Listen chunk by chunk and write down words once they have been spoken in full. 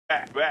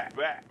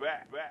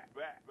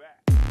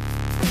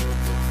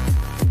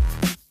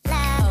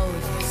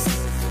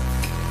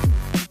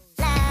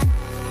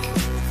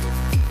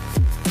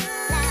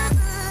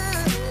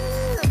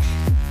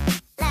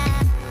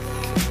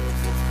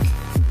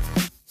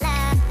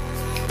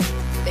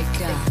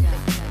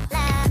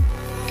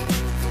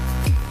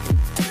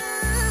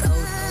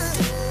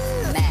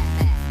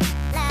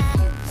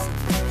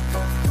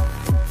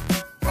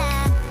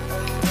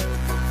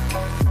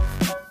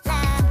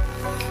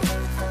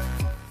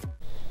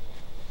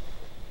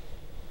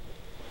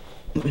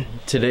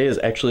Today is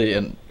actually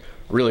a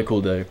really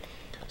cool day.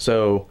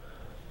 So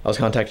I was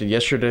contacted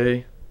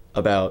yesterday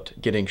about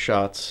getting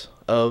shots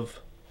of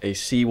a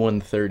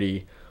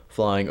C-130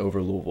 flying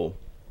over Louisville.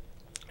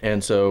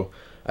 And so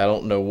I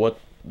don't know what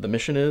the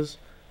mission is,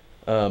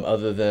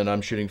 other than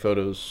I'm shooting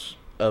photos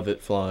of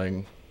it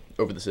flying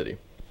over the city.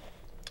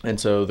 And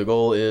so the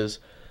goal is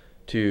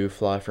to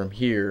fly from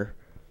here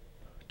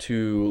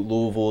to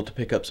Louisville to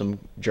pick up some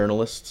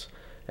journalists,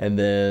 and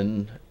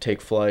then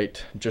take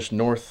flight just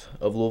north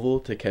of Louisville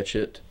to catch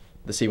it,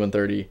 the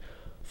C-130,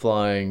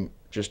 flying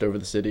just over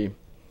the city.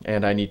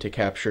 And I need to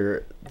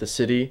capture the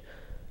city,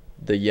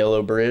 the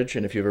yellow bridge,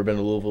 and if you've ever been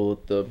to Louisville,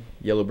 the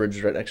yellow bridge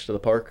is right next to the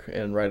park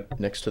and right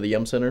next to the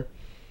Yum Center,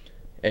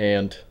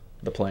 and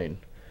the plane.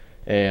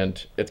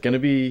 And it's gonna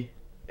be,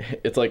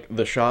 it's like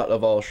the shot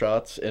of all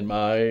shots in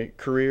my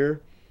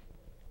career,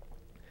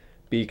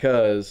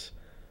 because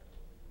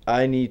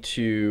I need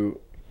to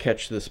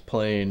catch this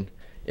plane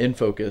in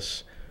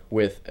focus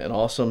with an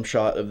awesome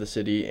shot of the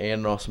city and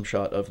an awesome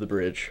shot of the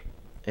bridge,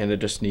 and it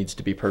just needs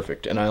to be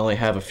perfect. And I only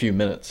have a few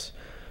minutes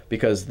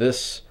because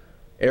this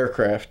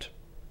aircraft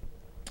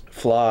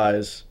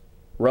flies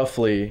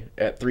roughly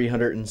at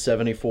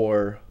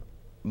 374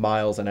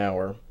 miles an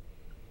hour,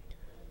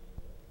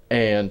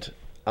 and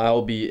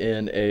I'll be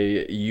in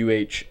a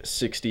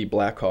UH-60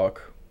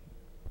 Blackhawk,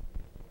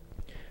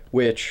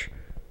 which,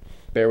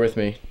 bear with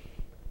me,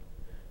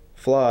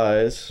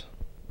 flies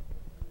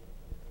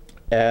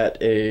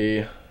at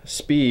a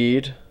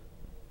speed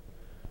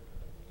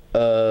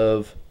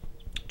of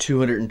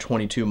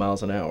 222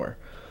 miles an hour.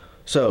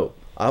 So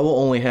I will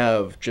only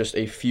have just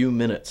a few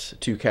minutes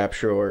to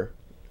capture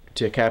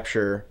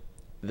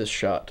this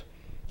shot,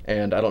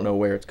 and I don't know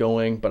where it's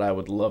going, but I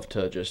would love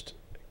to just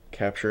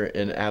capture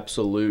an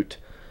absolute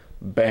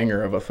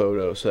banger of a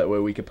photo so that way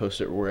we could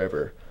post it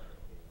wherever.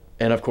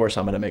 And of course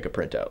I'm going to make a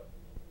printout.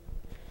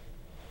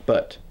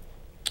 But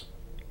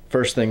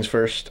first things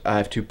first, I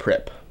have to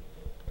prep.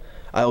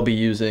 I'll be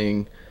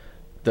using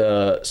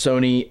the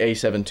Sony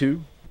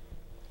A7ii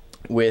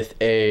with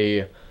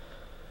a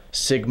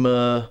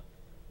Sigma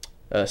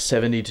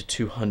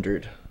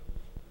 70-200,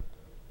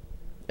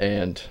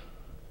 and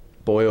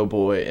boy oh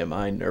boy am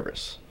I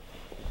nervous.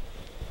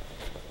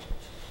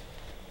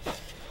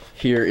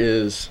 Here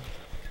is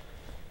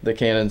the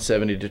Canon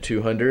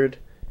 70-200,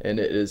 and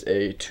it is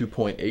a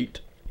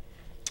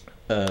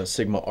 2.8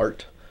 Sigma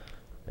Art,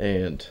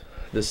 and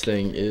this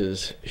thing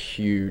is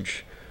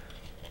huge.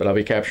 But I'll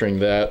be capturing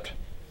that,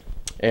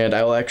 and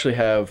I will actually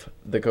have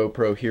the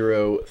GoPro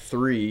Hero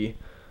 3,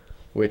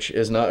 which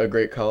is not a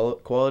great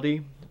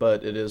quality,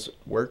 but it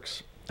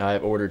works.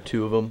 I've ordered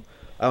 2 of them.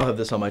 I'll have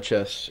this on my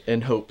chest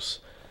in hopes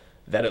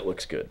that it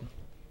looks good.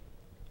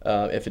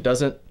 If it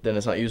doesn't, then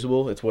it's not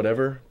usable, it's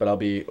whatever, but I'll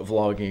be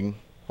vlogging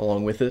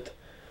along with it.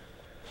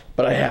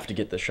 But I have to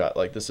get this shot.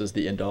 Like, this is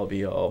the end all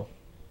be all.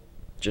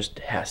 Just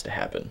has to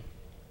happen.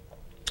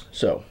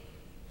 So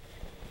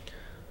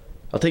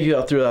I'll take you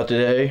out throughout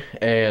today,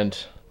 and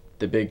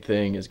the big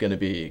thing is going to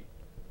be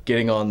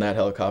getting on that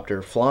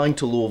helicopter, flying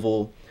to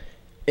Louisville,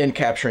 and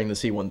capturing the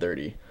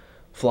C-130,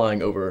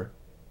 flying over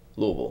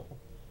Louisville.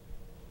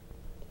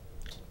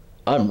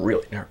 I'm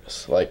really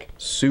nervous, like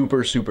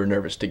super, super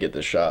nervous to get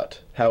this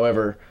shot.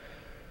 However,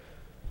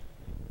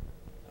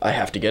 I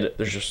have to get it.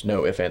 There's just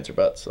no ifs, ands, or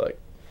buts. Like,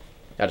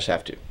 I just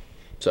have to.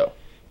 So,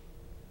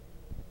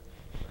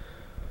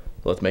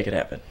 let's make it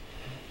happen.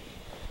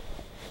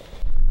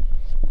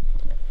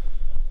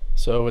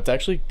 So it's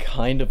actually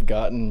kind of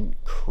gotten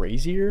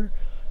crazier.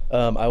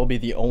 I will be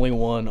the only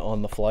one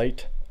on the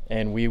flight,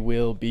 and we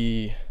will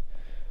be,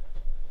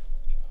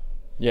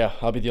 yeah,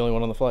 I'll be the only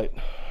one on the flight.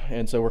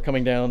 And so we're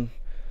coming down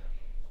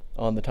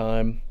on the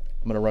time.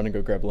 I'm gonna run and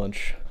go grab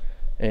lunch,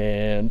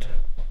 and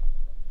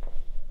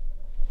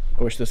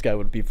I wish this guy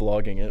would be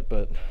vlogging it,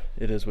 but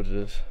it is what it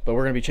is. But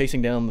we're gonna be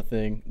chasing down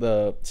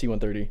the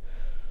C-130,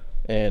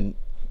 and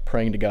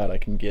praying to God I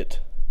can get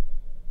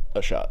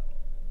a shot.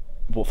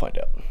 We'll find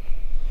out.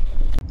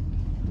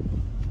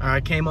 I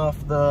came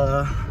off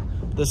the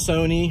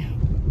Sony.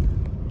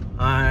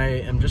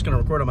 I am just gonna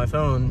record on my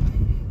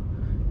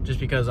phone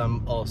just because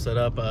I'm all set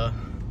up.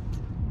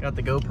 Got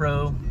the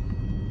GoPro.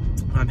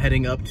 I'm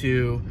heading up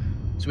to,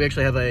 so we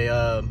actually have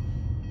a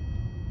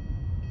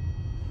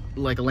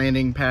like a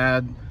landing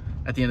pad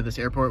at the end of this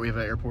airport. We have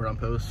an airport on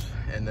post,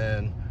 and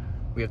then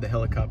we have the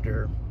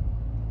helicopter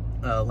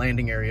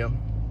landing area,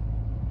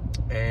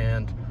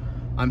 and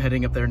I'm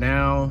heading up there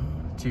now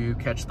to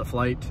catch the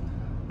flight.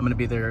 I'm gonna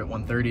be there at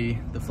 1:30.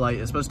 The flight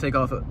is supposed to take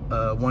off at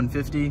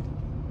 1:50,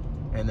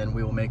 and then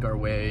we will make our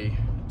way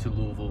to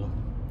Louisville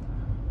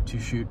to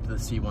shoot the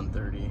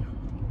C-130.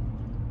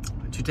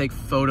 To take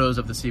photos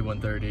of the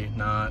C-130,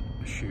 not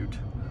shoot.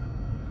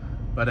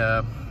 But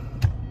I'm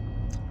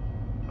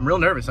real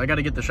nervous. I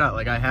gotta get the shot.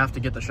 Like, I have to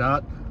get the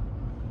shot.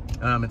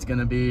 It's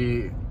gonna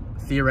be,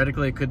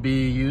 theoretically, it could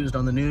be used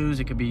on the news.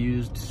 It could be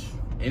used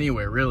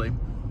anywhere, really.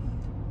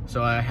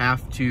 So I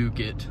have to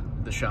get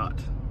the shot.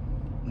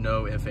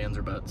 No ifs, ands,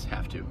 or buts,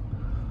 have to.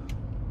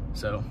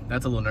 So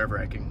that's a little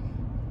nerve-wracking,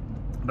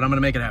 but I'm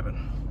gonna make it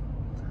happen.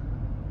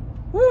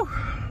 Woo!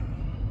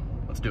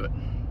 Let's do it.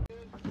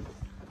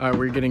 All right,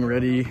 we're getting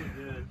ready.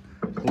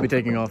 We'll be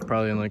taking off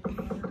probably in like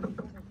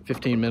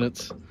 15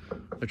 minutes.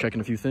 They're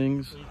checking a few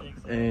things,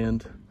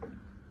 and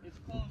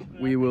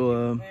we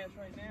will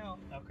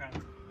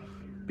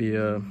be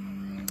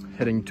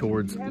heading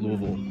towards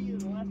Louisville.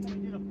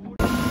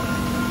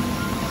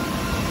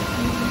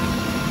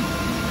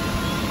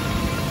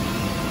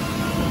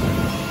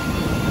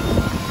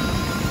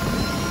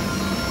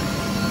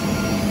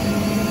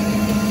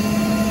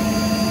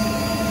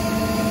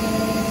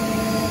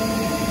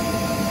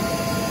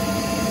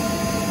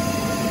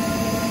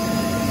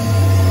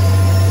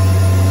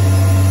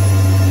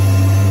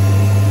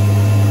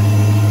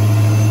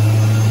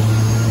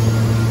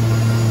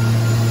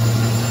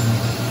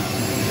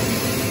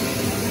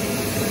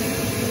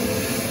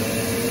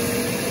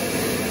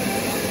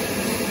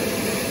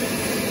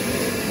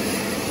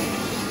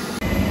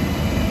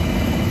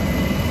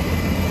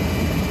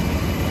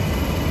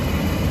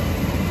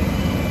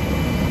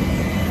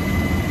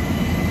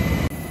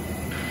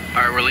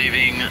 Alright, we're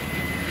leaving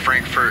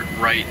Frankfurt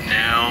right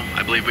now.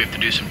 I believe we have to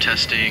do some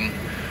testing,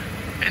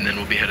 and then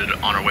we'll be headed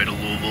on our way to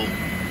Louisville.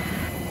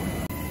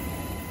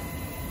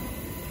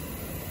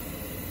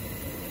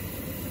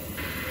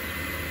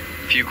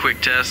 A few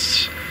quick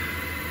tests,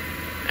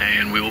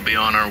 and we will be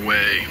on our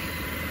way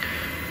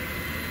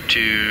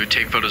to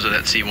take photos of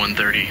that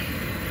C-130.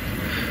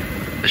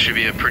 This should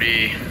be a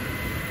pretty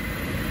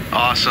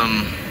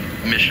awesome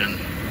mission.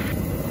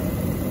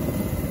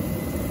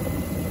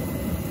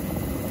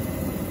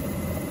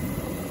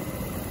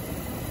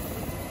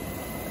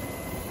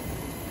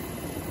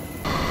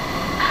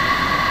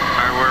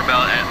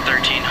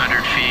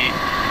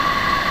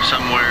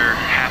 Somewhere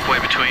halfway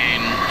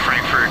between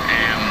Frankfurt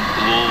and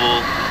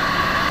Louisville.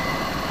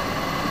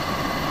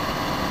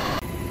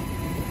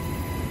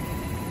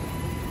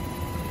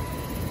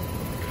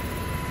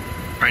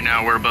 Right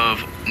now we're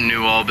above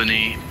New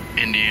Albany,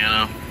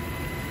 Indiana.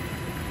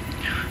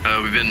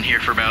 We've been here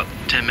for about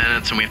 10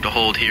 minutes, and we have to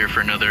hold here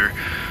for another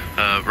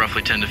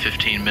roughly 10 to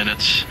 15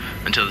 minutes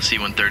until the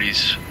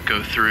C-130s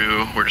go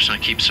through. We're just going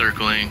to keep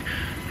circling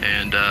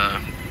and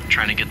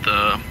trying to get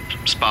the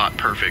spot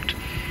perfect.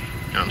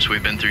 So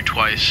we've been through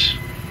twice.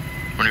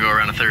 We're gonna go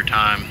around a third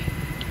time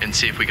and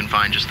see if we can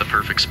find just the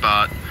perfect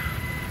spot.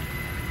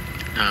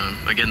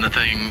 Again, the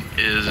thing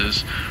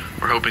is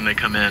we're hoping they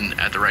come in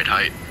at the right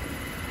height.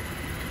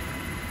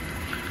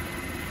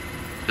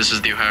 This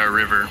is the Ohio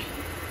River,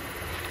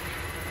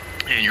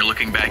 and you're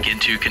looking back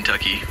into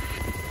Kentucky.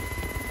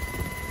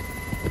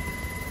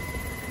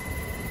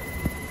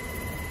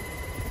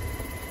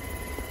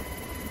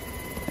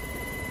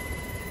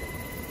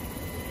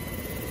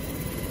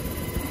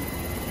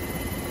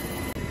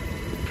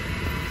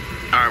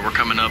 Alright, we're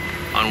coming up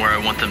on where I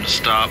want them to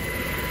stop.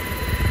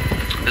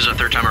 This is our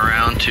third time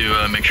around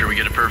to make sure we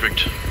get it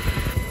perfect.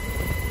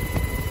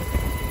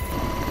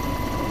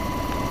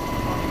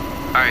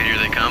 Alright, here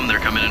they come. They're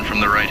coming in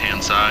from the right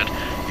hand side.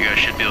 You guys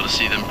should be able to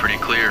see them pretty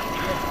clear.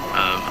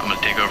 I'm going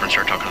to take over and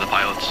start talking to the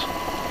pilots.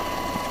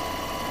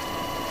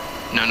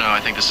 No,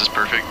 I think this is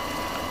perfect.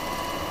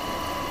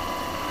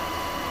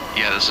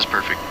 Yeah, this is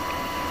perfect.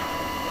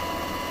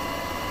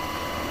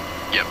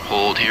 Yep,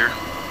 hold here.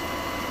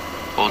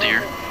 Hold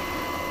here.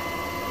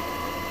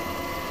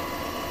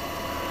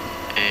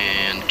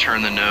 And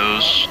turn the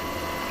nose,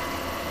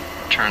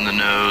 turn the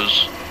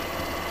nose,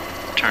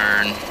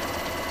 turn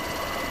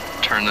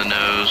the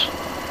nose,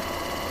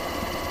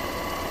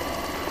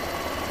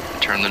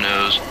 turn the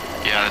nose.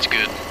 Yeah, that's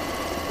good.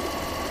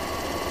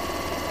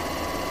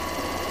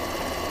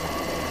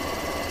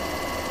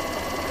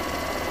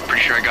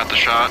 Pretty sure I got the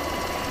shot.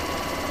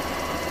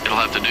 It'll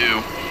have to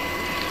do,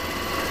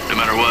 no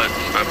matter what,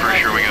 but I'm pretty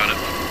sure we got it.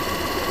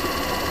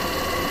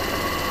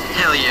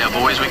 Hell yeah,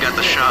 boys, we got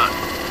the shot.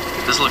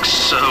 This looks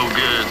so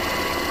good.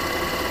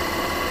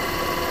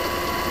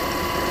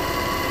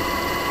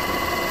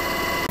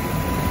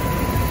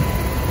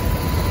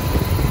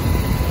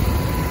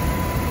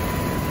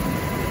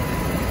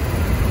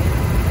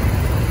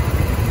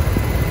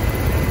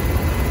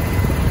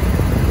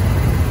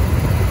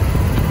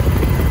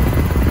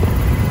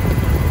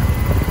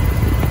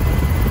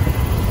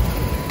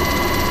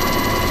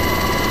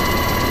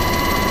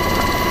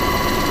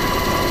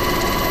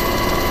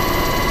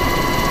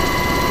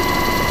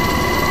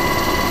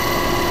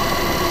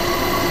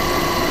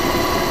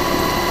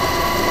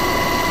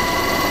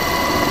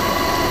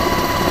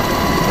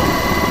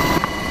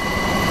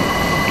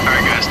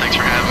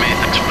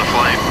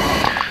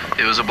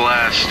 a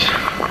blast.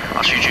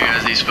 I'll shoot you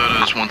guys these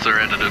photos once they're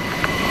edited.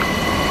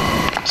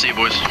 See you,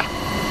 boys.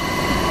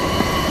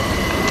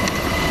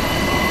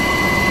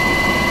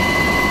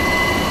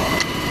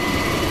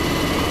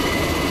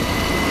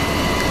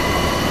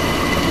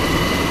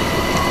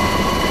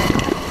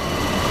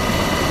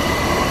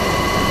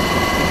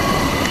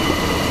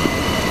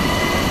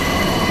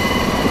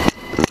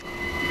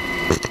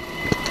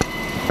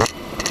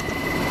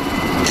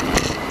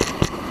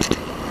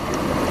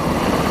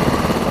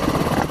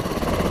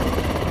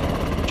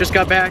 Just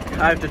got back.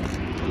 I have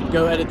to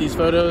go edit these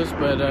photos,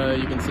 but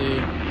you can see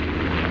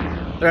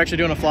they're actually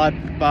doing a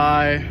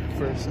flyby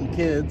for some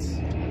kids.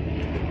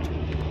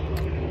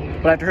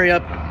 But I have to hurry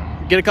up,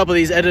 get a couple of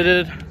these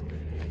edited,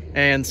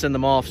 and send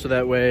them off so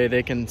that way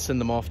they can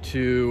send them off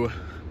to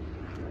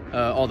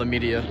all the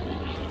media.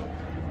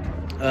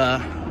 It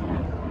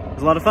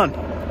was a lot of fun.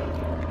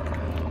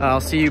 I'll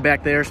see you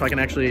back there so I can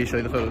actually show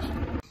you the photos.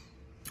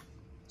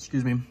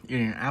 Excuse me,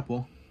 eating an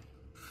apple.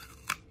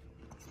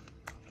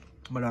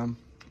 But I'm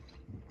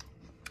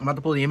about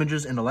to pull the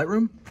images into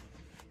Lightroom,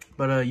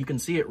 but you can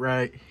see it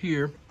right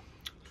here.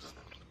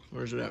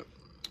 Where's it at?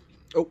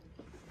 Oh,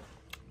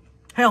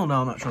 hell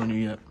no, I'm not showing you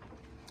yet.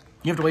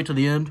 You have to wait till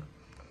the end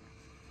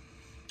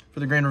for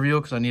the grand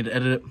reveal because I need to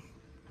edit it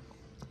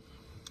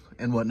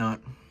and whatnot.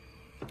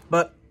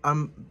 But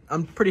I'm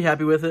pretty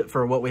happy with it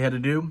for what we had to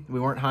do. We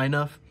weren't high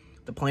enough.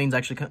 The planes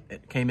actually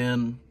came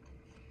in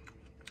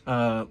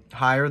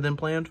higher than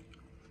planned.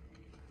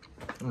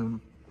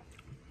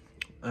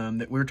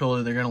 That we were told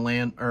that they're going to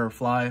land or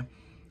fly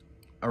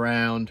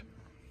around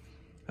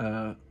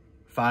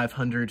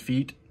 500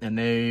 feet, and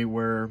they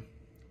were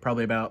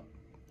probably about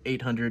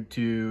 800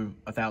 to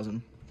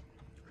 1,000,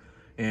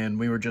 and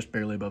we were just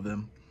barely above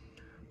them,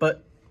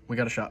 but we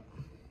got a shot.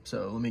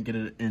 So let me get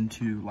it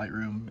into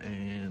Lightroom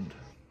and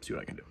see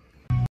what I can do.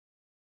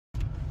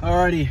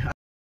 Alrighty, I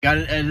got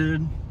it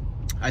edited.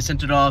 I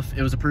sent it off.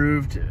 It was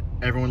approved.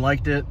 Everyone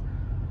liked it.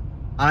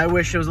 I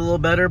wish it was a little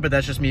better, but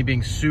that's just me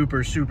being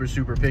super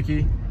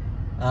picky.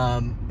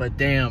 But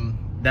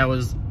damn, that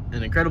was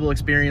an incredible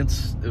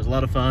experience. It was a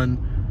lot of fun.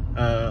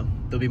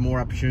 There'll be more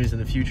opportunities in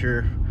the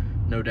future,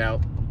 no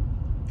doubt.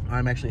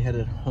 I'm actually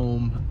headed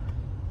home.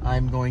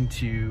 I'm going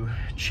to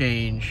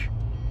change,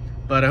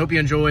 but I hope you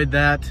enjoyed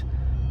that.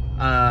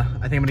 I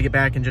think I'm gonna get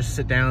back and just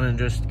sit down and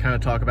just kind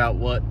of talk about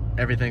what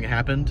everything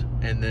happened,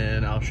 and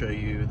then I'll show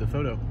you the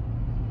photo.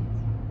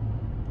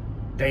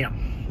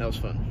 Damn, that was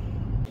fun.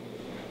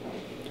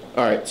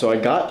 All right, so I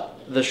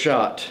got the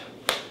shot,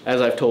 as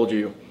I've told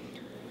you.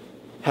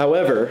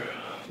 However,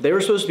 they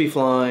were supposed to be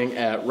flying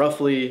at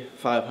roughly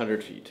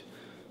 500 feet,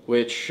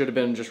 which should have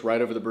been just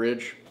right over the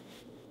bridge.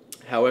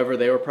 However,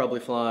 they were probably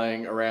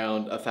flying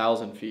around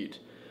 1,000 feet,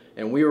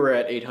 and we were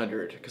at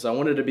 800, because I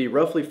wanted to be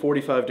roughly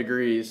 45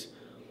 degrees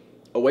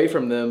away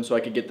from them so I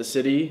could get the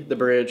city, the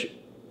bridge,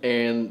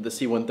 and the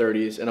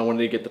C-130s, and I wanted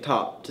to get the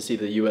top to see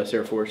the U.S.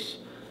 Air Force.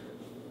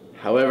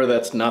 However,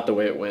 that's not the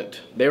way it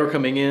went. They were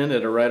coming in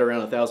at right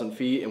around 1,000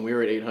 feet, and we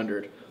were at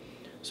 800.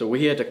 So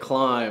we had to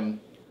climb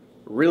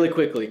really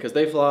quickly, because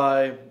they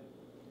fly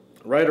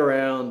right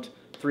around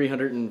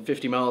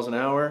 350 miles an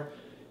hour,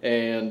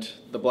 and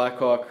the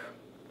Blackhawk,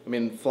 I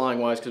mean,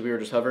 flying-wise, because we were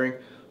just hovering,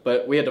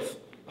 but we had to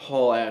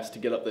haul ass to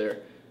get up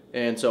there.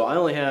 And so I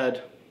only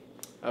had,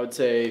 I would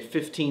say,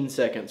 15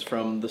 seconds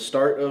from the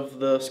start of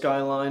the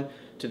skyline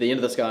to the end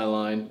of the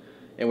skyline,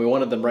 and we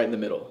wanted them right in the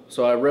middle.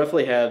 So I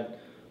roughly had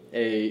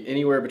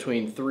anywhere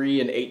between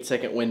 3 and 8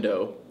 second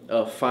window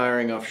of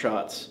firing off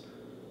shots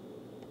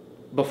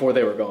before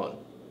they were gone.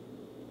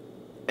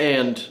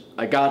 And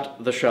I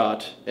got the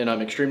shot, and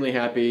I'm extremely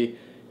happy.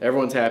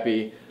 Everyone's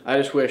happy. I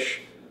just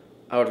wish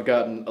I would have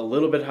gotten a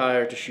little bit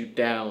higher to shoot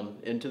down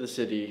into the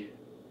city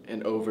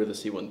and over the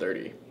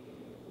C-130.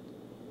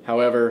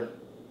 However,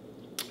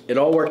 it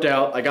all worked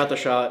out. I got the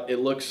shot. It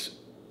looks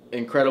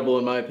incredible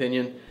in my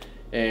opinion,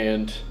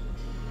 and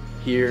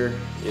here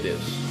it is.